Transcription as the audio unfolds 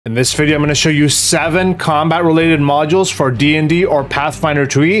In this video, I'm going to show you 7 combat-related modules for D&D or Pathfinder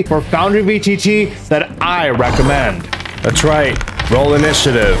 2e for Foundry VTT that I recommend. That's right, roll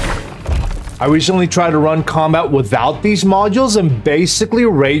initiative. I recently tried to run combat without these modules and basically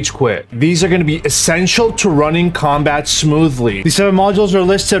rage quit. These are going to be essential to running combat smoothly. These 7 modules are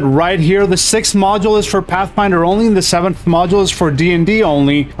listed right here. The 6th module is for Pathfinder only, and the 7th module is for D&D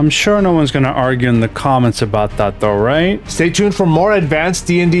only. I'm sure no one's going to argue in the comments about that though, right? Stay tuned for more advanced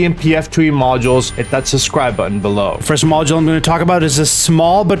D&D and PF2e modules. Hit that subscribe button below. The first module I'm going to talk about is a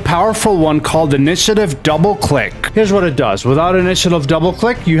small but powerful one called Initiative Double Click. Here's what it does. Without Initiative Double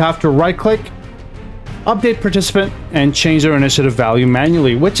Click, you have to right click, update participant, and change their initiative value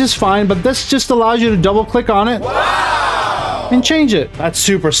manually, which is fine, but this just allows you to double click on it. Wow! And change it. That's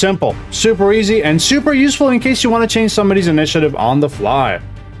super simple, super easy, and super useful in case you want to change somebody's initiative on the fly.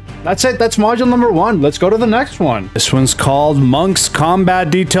 That's it. That's module number 1. Let's go to the next one. This one's called Monk's Combat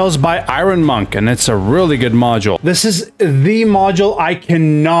Details by Ironmonk, and it's a really good module. This is the module I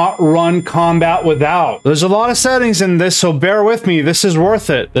cannot run combat without. There's a lot of settings in this, so bear with me. This is worth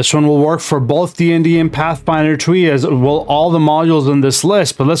it. This one will work for both D&D and Pathfinder 2e, as will all the modules in this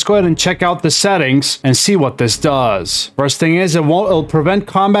list, but let's go ahead and check out the settings and see what this does. First thing is, it'll prevent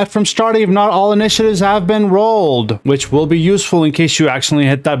combat from starting if not all initiatives have been rolled, which will be useful in case you accidentally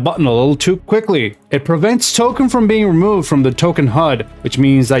hit that button a little too quickly. It prevents token from being removed from the token HUD, which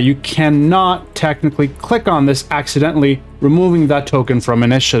means that you cannot technically click on this accidentally, removing that token from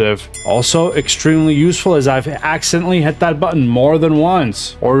initiative. Also extremely useful as I've accidentally hit that button more than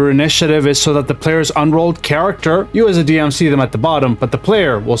once. Order initiative is so that the player's unrolled character, you as a DM see them at the bottom, but the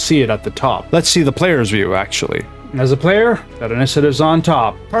player will see it at the top. Let's see the player's view actually. As a player, that initiative's on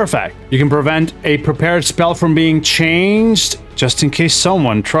top. Perfect. You can prevent a prepared spell from being changed just in case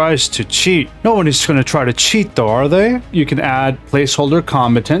someone tries to cheat. Nobody's going to try to cheat though, are they? You can add placeholder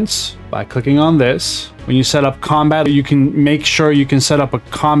combatants by clicking on this. When you set up combat, you can make sure you can set up a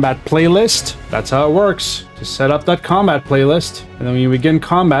combat playlist. That's how it works. Just set up that combat playlist, and then when you begin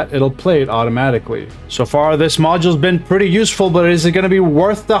combat, it'll play it automatically. So far, this module's been pretty useful, but is it going to be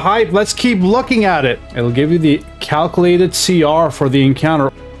worth the hype? Let's keep looking at it. It'll give you the calculated CR for the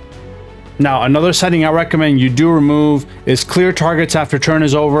encounter. Now, another setting I recommend you do remove is clear targets after turn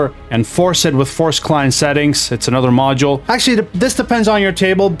is over and force it with force client settings. It's another module. Actually, this depends on your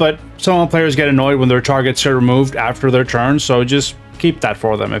table, but some players get annoyed when their targets are removed after their turn, so just keep that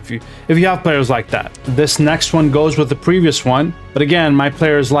for them if you have players like that. This next one goes with the previous one, but again, my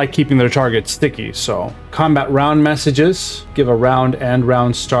players like keeping their targets sticky, so combat round messages, give a round and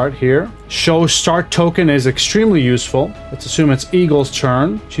round start here. Show start token is extremely useful. Let's assume it's Eagle's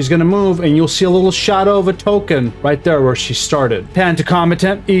turn. She's going to move and you'll see a little shadow of a token right there where she started. Pan to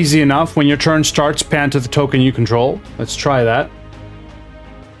combatant, easy enough. When your turn starts, pan to the token you control. Let's try that.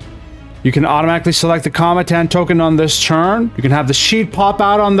 You can automatically select the combatant token on this turn. You can have the sheet pop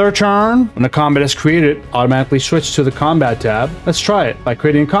out on their turn. When the combat is created, automatically switch to the combat tab. Let's try it. By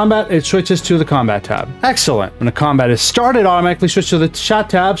creating combat, it switches to the combat tab. Excellent. When the combat is started, automatically switch to the chat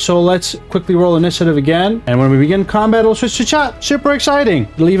tab. So let's quickly roll initiative again. And when we begin combat, it'll switch to chat. Super exciting.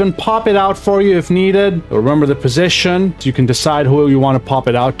 It'll even pop it out for you if needed. Remember the position. So you can decide who you want to pop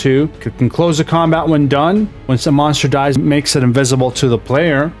it out to. You can close the combat when done. Once a monster dies, it makes it invisible to the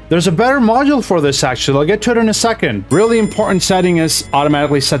player. There's a better module for this actually. I'll get to it in a second. Really important setting is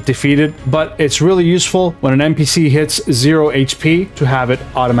automatically set defeated, but it's really useful when an NPC hits 0 HP to have it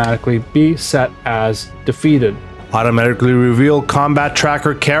automatically be set as defeated. Automatically reveal combat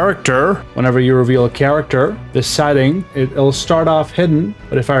tracker character. Whenever you reveal a character, this setting, it'll start off hidden,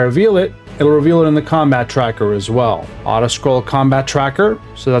 but if I reveal it, it'll reveal it in the combat tracker as well. Auto scroll combat tracker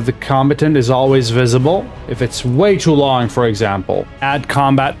so that the combatant is always visible. If it's way too long, for example. Add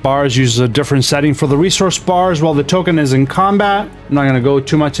combat bars uses a different setting for the resource bars while the token is in combat. I'm not going to go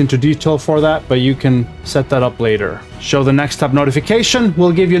too much into detail for that, but you can set that up later. Show the next step notification.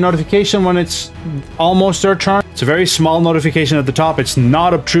 We'll give you a notification when it's almost their turn. It's a very small notification at the top. It's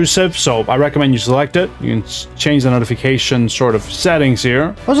not obtrusive, so I recommend you select it. You can change the notification sort of settings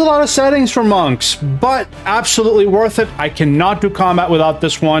here. There's a lot of settings for monks, but absolutely worth it. I cannot do combat without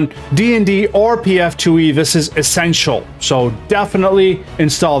this one. D&D or PF2e, this is essential. So definitely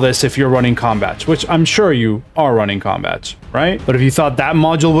install this if you're running combats, which I'm sure you are running combats, right? But if you thought that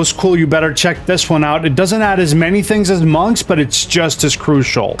module was cool, you better check this one out. It doesn't add as many things as monks, but it's just as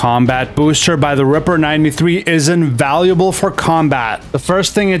crucial. Combat Booster by the Ripper 93 is invaluable for combat. The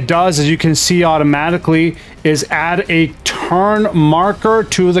first thing it does, as you can see automatically, is add a turn marker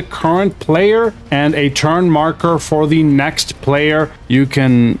to the current player and a turn marker for the next player. You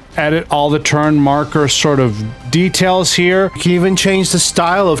can edit all the turn markers sort of details here. You can even change the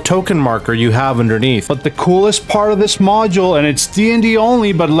style of token marker you have underneath. But the coolest part of this module, and it's D&D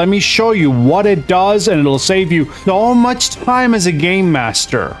only, but let me show you what it does, and it'll save you so much time as a game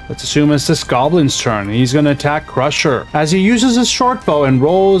master. Let's assume it's this goblin's turn. He's going to attack Crusher. As he uses his short bow and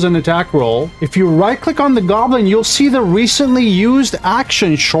rolls an attack roll, if you right-click on the goblin, you'll see the recently used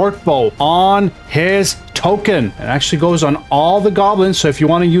action short bow on his token. It actually goes on all the goblins, so if you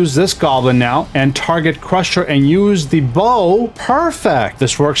want to use this goblin now and target Crusher and use the bow, perfect.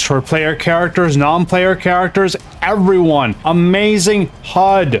 This works for player characters, non-player characters, everyone. Amazing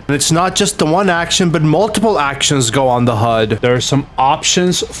HUD. And it's not just the one action, but multiple actions go on the HUD. There are some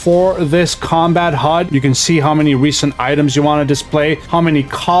options for this combat HUD. You can see how many recent items you want to display, how many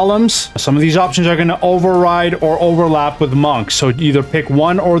columns. Some of these options are going to override or overlap with monks, so either pick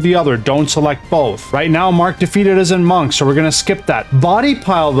one or the other. Don't select both. Right now, Mark defeated is in monks, so we're going to skip that. Body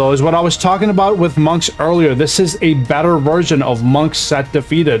pile, though, is what I was talking about with monks earlier. This is a better version of monks set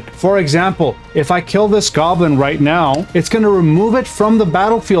defeated. For example, if I kill this goblin right now, it's going to remove it from the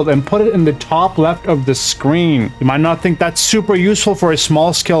battlefield and put it in the top left of the screen. You might not think that's super useful for a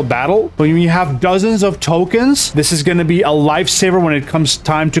small scale battle, but when you have dozens of tokens, this is going to be a lifesaver when it comes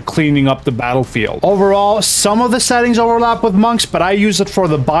time to cleaning up the battlefield. Overall, some of the settings overlap with monks, but I use it for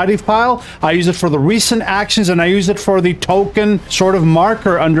the body pile, I use it for the recent actions, and I use it for the token sort of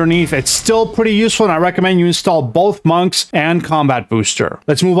marker underneath. It's still pretty useful, and I recommend you install both monks and combat booster.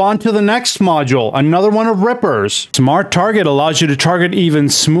 Let's move on to the next module, another one of Rippers. Smart Target allows you to target even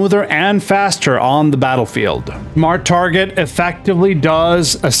smoother and faster on the battlefield. Smart Target effectively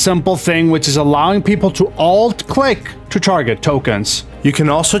does a simple thing, which is allowing people to alt-click to target tokens. You can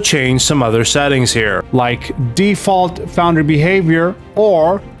also change some other settings here, like default Foundry behavior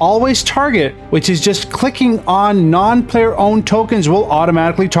or always target, which is just clicking on non-player owned tokens will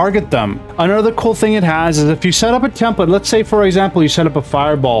automatically target them. Another cool thing it has is if you set up a template, let's say for example you set up a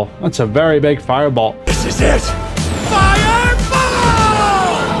fireball. That's a very big fireball. This is it! Fireball!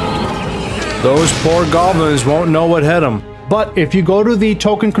 Those poor goblins won't know what hit them. But if you go to the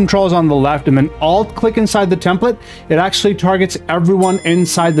token controls on the left and then alt-click inside the template, it actually targets everyone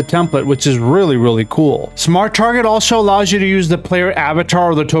inside the template, which is really, really cool. Smart Target also allows you to use the player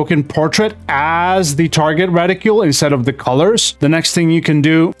avatar or the token portrait as the target reticule instead of the colors. The next thing you can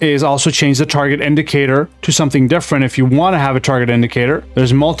do is also change the target indicator to something different if you want to have a target indicator.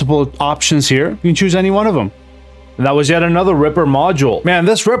 There's multiple options here. You can choose any one of them. And that was yet another Ripper module. Man,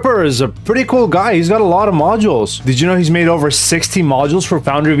 this Ripper is a pretty cool guy. He's got a lot of modules. Did you know he's made over 60 modules for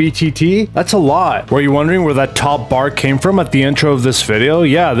Foundry VTT? That's a lot. Were you wondering where that top bar came from at the intro of this video?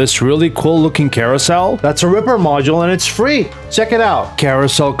 Yeah, this really cool looking carousel. That's a Ripper module and it's free. Check it out.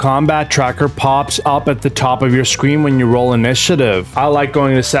 Carousel combat tracker pops up at the top of your screen when you roll initiative. I like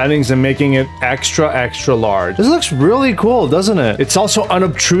going to settings and making it extra large. This looks really cool, doesn't it? It's also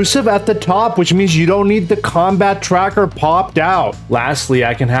unobtrusive at the top, which means you don't need the combat tracker popped out. Lastly,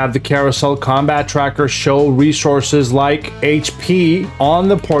 I can have the carousel combat tracker show resources like HP on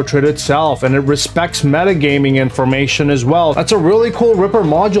the portrait itself, and it respects metagaming information as well. That's a really cool Ripper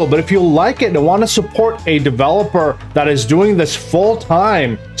module, but if you like it and want to support a developer that is doing this full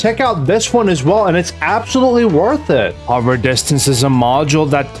time, check out this one as well, and it's absolutely worth it. Hover distance is a module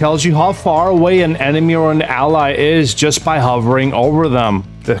that tells you how far away an enemy or an ally is just by hovering over them.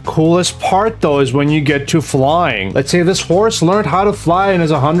 The coolest part though is when you get to flying. Let's say this horse learned how to fly and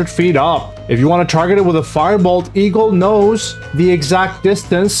is 100 feet up. If you want to target it with a firebolt, Eagle knows the exact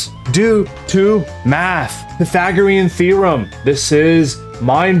distance due to math. Pythagorean theorem. This is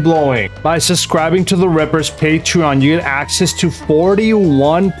mind-blowing. By subscribing to the Ripper's Patreon, you get access to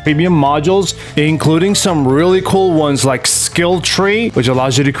 41 premium modules, including some really cool ones like Skill Tree, which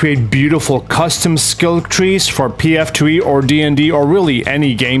allows you to create beautiful custom skill trees for PF2e or D&D or really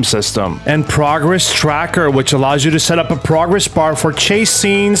any game system. And Progress Tracker, which allows you to set up a progress bar for chase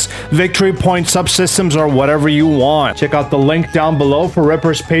scenes, victory point subsystems, or whatever you want. Check out the link down below for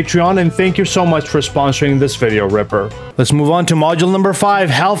Ripper's Patreon, and thank you so much for sponsoring this video, Ripper. Let's move on to module number 5,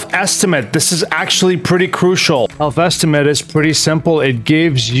 Health Estimate. This is actually pretty crucial. Health Estimate is pretty simple. It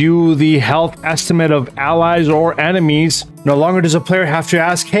gives you the health estimate of allies or enemies. No longer does a player have to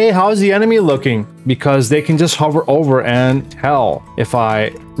ask, hey, how's the enemy looking? Because they can just hover over and tell. If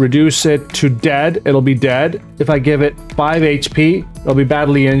I reduce it to dead, it'll be dead. If I give it 5 HP, it'll be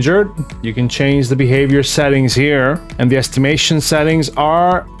badly injured. You can change the behavior settings here. And the estimation settings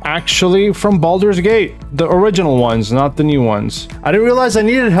are actually from Baldur's Gate. The original ones, not the new ones. I didn't realize I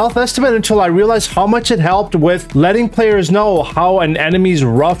needed health estimate until I realized how much it helped with letting players know how an enemy's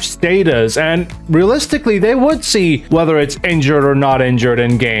rough state is. And realistically, they would see whether it's it's injured or not injured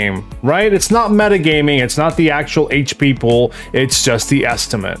in game, right? It's not metagaming, it's not the actual HP pool, it's just the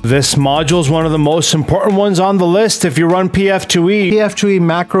estimate. This module is one of the most important ones on the list if you run PF2e. PF2e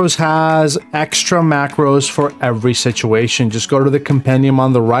macros has extra macros for every situation. Just go to the compendium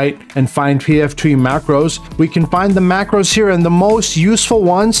on the right and find PF2e macros. We can find the macros here, and the most useful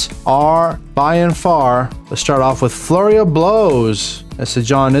ones are by and far. Let's start off with Flurry of Blows. As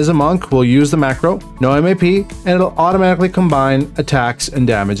John is a monk, we'll use the macro, no MAP, and it'll automatically combine attacks and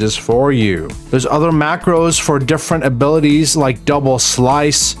damages for you. There's other macros for different abilities like Double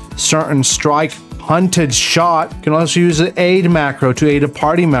Slice, Certain Strike, Hunted Shot. You can also use the aid macro to aid a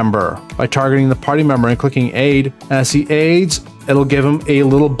party member by targeting the party member and clicking aid. As he aids, it'll give him a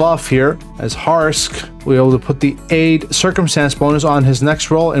little buff here. As Harsk, we'll be able to put the aid circumstance bonus on his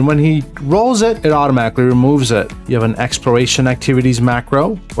next roll, and when he rolls it, it automatically removes it. You have an exploration activities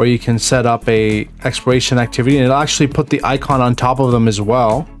macro where you can set up a exploration activity, and it'll actually put the icon on top of them as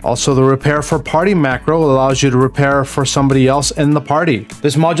well. Also, the repair for party macro allows you to repair for somebody else in the party.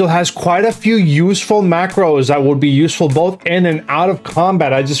 This module has quite a few useful macros that would be useful both in and out of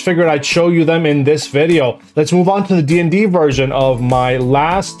combat. I just figured I'd show you them in this video. Let's move on to the D&D version of my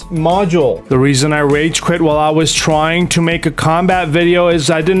last module. The reason I rage quit while I was trying to make a combat video is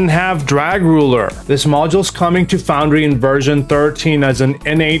I didn't have Drag Ruler. This module's coming to Foundry in version 13 as an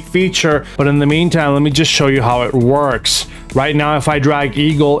innate feature, but in the meantime, let me just show you how it works. Right now, if I drag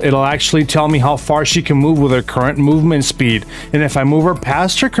Eagle, it'll actually tell me how far she can move with her current movement speed. And if I move her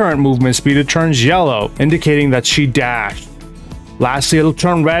past her current movement speed, it turns yellow, indicating that she dashed. Lastly, it'll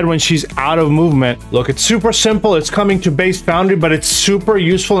turn red when she's out of movement. Look, it's super simple. It's coming to base Foundry, but it's super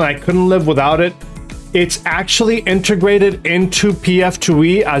useful and I couldn't live without it. It's actually integrated into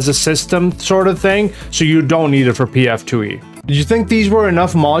PF2e as a system sort of thing, so you don't need it for PF2e. Did you think these were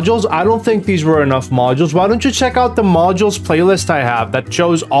enough modules? I don't think these were enough modules. Why don't you check out the modules playlist I have that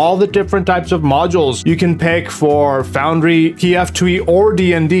shows all the different types of modules you can pick for Foundry, PF2e, or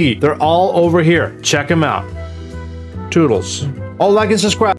D&D. They're all over here. Check them out. Toodles. Oh, like and subscribe.